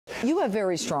You have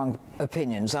very strong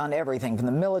opinions on everything from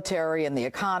the military and the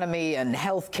economy and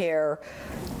health care.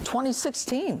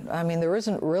 2016, I mean, there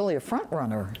isn't really a front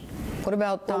runner. What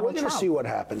about Donald Trump? We're going to see what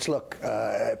happens. Look,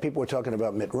 people were talking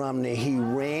about Mitt Romney. He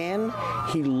ran,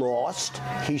 he lost,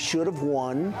 he should have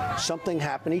won. Something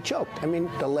happened, he choked. I mean,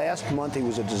 the last month he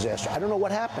was a disaster. I don't know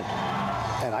what happened.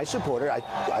 And I support it.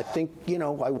 I think, you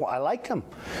know, I liked him.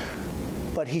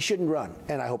 But he shouldn't run,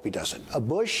 and I hope he doesn't. A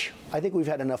Bush, I think we've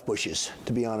had enough Bushes,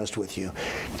 to be honest with you.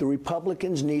 The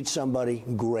Republicans need somebody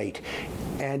great.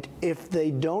 And if they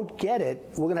don't get it,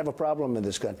 we're going to have a problem in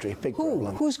this country, big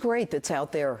problem. Who's great that's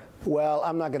out there? Well,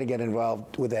 I'm not going to get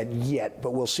involved with that yet,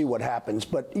 but we'll see what happens.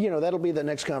 But, you know, that'll be the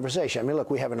next conversation. I mean,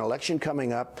 look, we have an election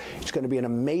coming up. It's going to be an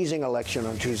amazing election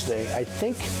on Tuesday. I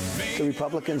think the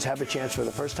Republicans have a chance for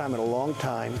the first time in a long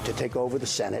time to take over the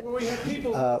Senate.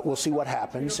 We'll see what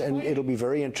happens, and it'll be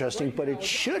very interesting, but it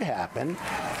should happen.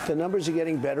 The numbers are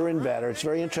getting better and better. It's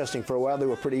very interesting. For a while, they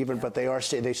were pretty even, but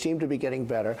they seem to be getting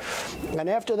better. And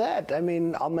after that, I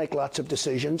mean, I'll make lots of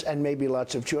decisions and maybe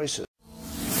lots of choices.